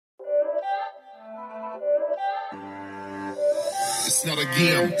It's not a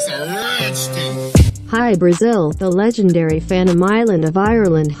game, it's a rich thing. Hy-Brasil, the legendary phantom island of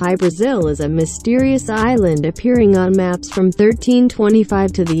Ireland. Hy-Brasil is a mysterious island appearing on maps from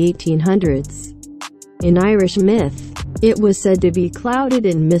 1325 to the 1800s. In Irish myth, it was said to be clouded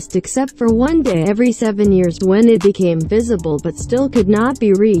in mist except for one day every 7 years when it became visible but still could not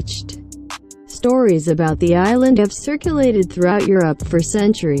be reached. Stories about the island have circulated throughout Europe for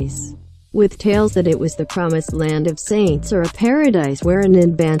centuries, with tales that it was the promised land of saints or a paradise where an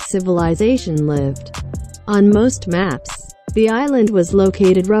advanced civilization lived. On most maps, the island was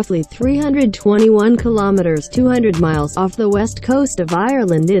located roughly 321 kilometers 200 miles off the west coast of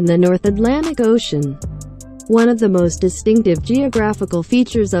Ireland in the North Atlantic Ocean. One of the most distinctive geographical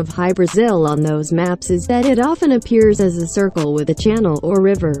features of Hy-Brasil on those maps is that it often appears as a circle with a channel or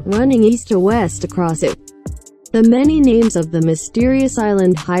river running east to west across it. The many names of the mysterious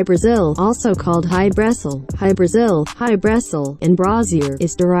island Hy-Brasil, also called Hy-Breasal, Hy-Brasil, Hy-Breasal, and Brazir,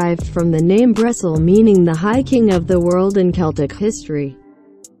 is derived from the name Bracile, meaning the High King of the world in Celtic history.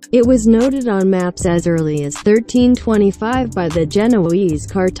 It was noted on maps as early as 1325 by the Genoese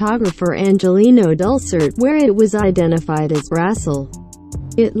cartographer Angelino Dulcert, where it was identified as Bracile.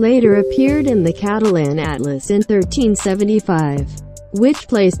 It later appeared in the Catalan Atlas in 1375, which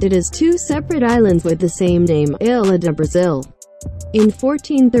placed it as two separate islands with the same name, Ilha de Bracile. In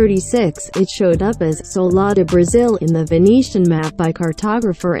 1436, it showed up as Sola de Bracile in the Venetian map by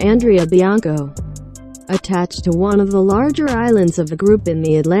cartographer Andrea Bianco. Attached to one of the larger islands of the group in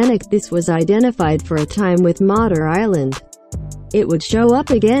the Atlantic, this was identified for a time with Mater Island. It would show up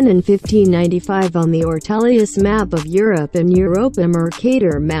again in 1595 on the Ortelius map of Europe and Europa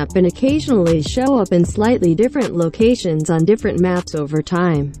Mercator map, and occasionally show up in slightly different locations on different maps over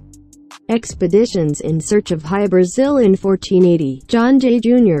time. Expeditions in search of Hy-Brasil. In 1480, John Jay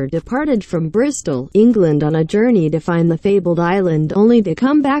Jr. departed from Bristol, England on a journey to find the fabled island, only to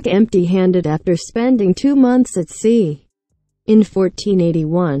come back empty-handed after spending 2 months at sea. In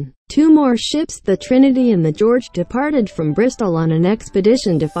 1481, two more ships, the Trinity and the George, departed from Bristol on an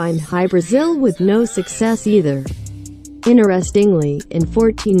expedition to find Hy-Brasil with no success either. Interestingly, in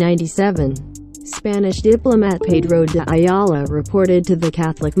 1497, Spanish diplomat Pedro de Ayala reported to the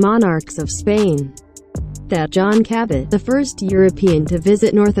Catholic monarchs of Spain that John Cabot, the first European to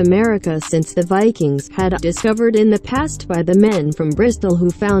visit North America since the Vikings, had discovered in the past by the men from Bristol who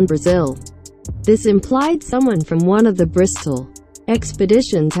found Brazil. This implied someone from one of the Bristol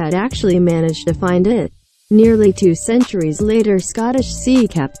expeditions had actually managed to find it. Nearly 2 centuries later, Scottish sea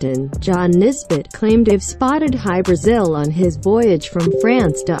captain John Nisbet claimed to have spotted Hy-Brasil on his voyage from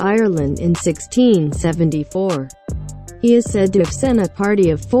France to Ireland in 1674. He is said to have sent a party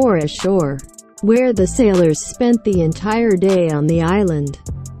of 4 ashore, where the sailors spent the entire day on the island.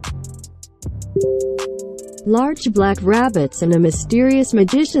 Large black rabbits and a mysterious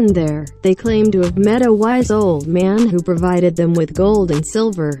magician there. They claim to have met a wise old man who provided them with gold and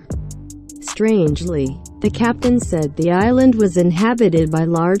silver. Strangely, the captain said the island was inhabited by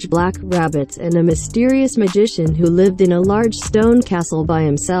large black rabbits and a mysterious magician who lived in a large stone castle by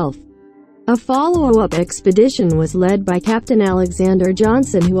himself. A follow-up expedition was led by Captain Alexander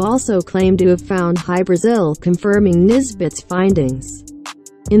Johnson, who also claimed to have found Hy-Brasil, confirming Nisbet's findings.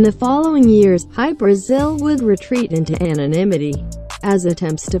 In the following years, Hy-Brasil would retreat into anonymity. As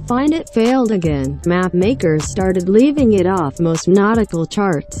attempts to find it failed again, map makers started leaving it off most nautical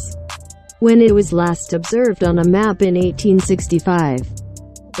charts. When it was last observed on a map in 1865,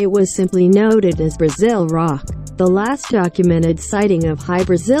 it was simply noted as Brazil Rock. The last documented sighting of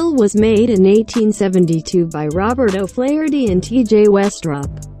Hy-Brasil was made in 1872 by Robert O'Flaherty and T.J.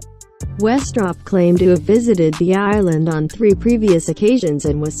 Westrop. Westrop claimed to have visited the island on 3 previous occasions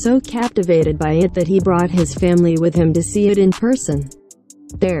and was so captivated by it that he brought his family with him to see it in person.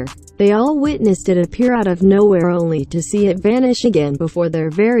 There, they all witnessed it appear out of nowhere only to see it vanish again before their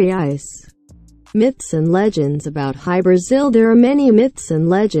very eyes. Myths and legends about Hy-Brasil. There are many myths and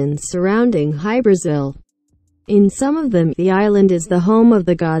legends surrounding Hy-Brasil. In some of them, the island is the home of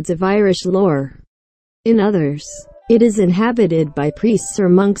the gods of Irish lore. In others, it is inhabited by priests or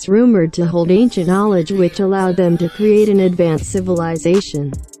monks rumored to hold ancient knowledge which allowed them to create an advanced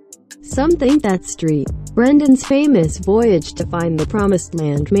civilization. Some think that St. Brendan's famous voyage to find the Promised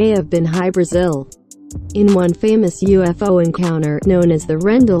Land may have been Hy-Brasil. In one famous UFO encounter, known as the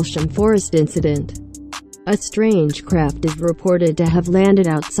Rendlesham Forest Incident, a strange craft is reported to have landed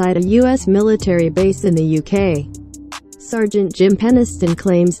outside a U.S. military base in the UK. Sergeant Jim Peniston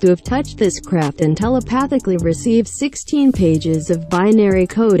claims to have touched this craft and telepathically received 16 pages of binary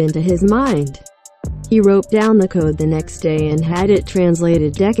code into his mind. He wrote down the code the next day and had it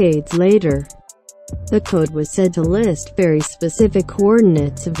translated decades later. The code was said to list very specific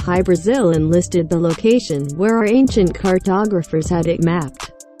coordinates of Hy-Brasil and listed the location where our ancient cartographers had it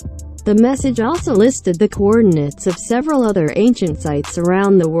mapped. The message also listed the coordinates of several other ancient sites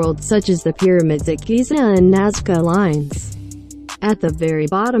around the world, such as the pyramids at Giza and Nazca lines. At the very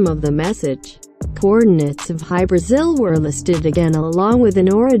bottom of the message, coordinates of Hy-Brasil were listed again along with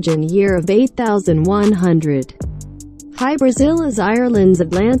an origin year of 8100. Hy-Brasil is Ireland's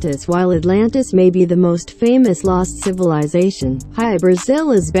Atlantis. While Atlantis may be the most famous lost civilization,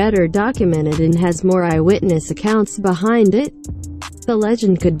 Hy-Brasil is better documented and has more eyewitness accounts behind it. The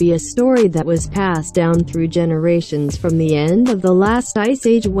legend could be a story that was passed down through generations from the end of the last ice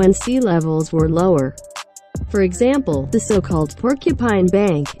age when sea levels were lower. For example, the so-called Porcupine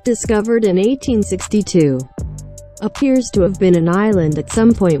Bank, discovered in 1862, appears to have been an island at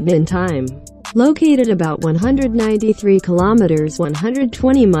some point in time. Located about 193 kilometers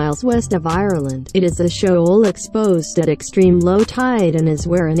 120 miles west of Ireland, it is a shoal exposed at extreme low tide and is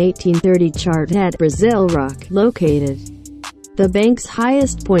where an 1830 chart had Brazil rock located. The bank's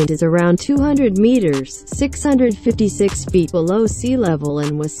highest point is around 200 meters, 656 feet below sea level,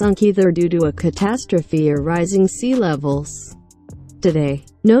 and was sunk either due to a catastrophe or rising sea levels. Today,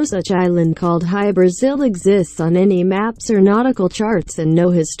 no such island called Hy-Brasil exists on any maps or nautical charts, and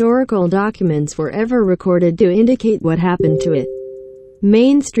no historical documents were ever recorded to indicate what happened to it.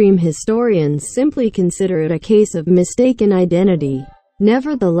 Mainstream historians simply consider it a case of mistaken identity.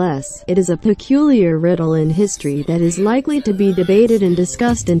 Nevertheless, it is a peculiar riddle in history that is likely to be debated and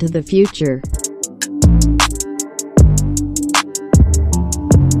discussed into the future.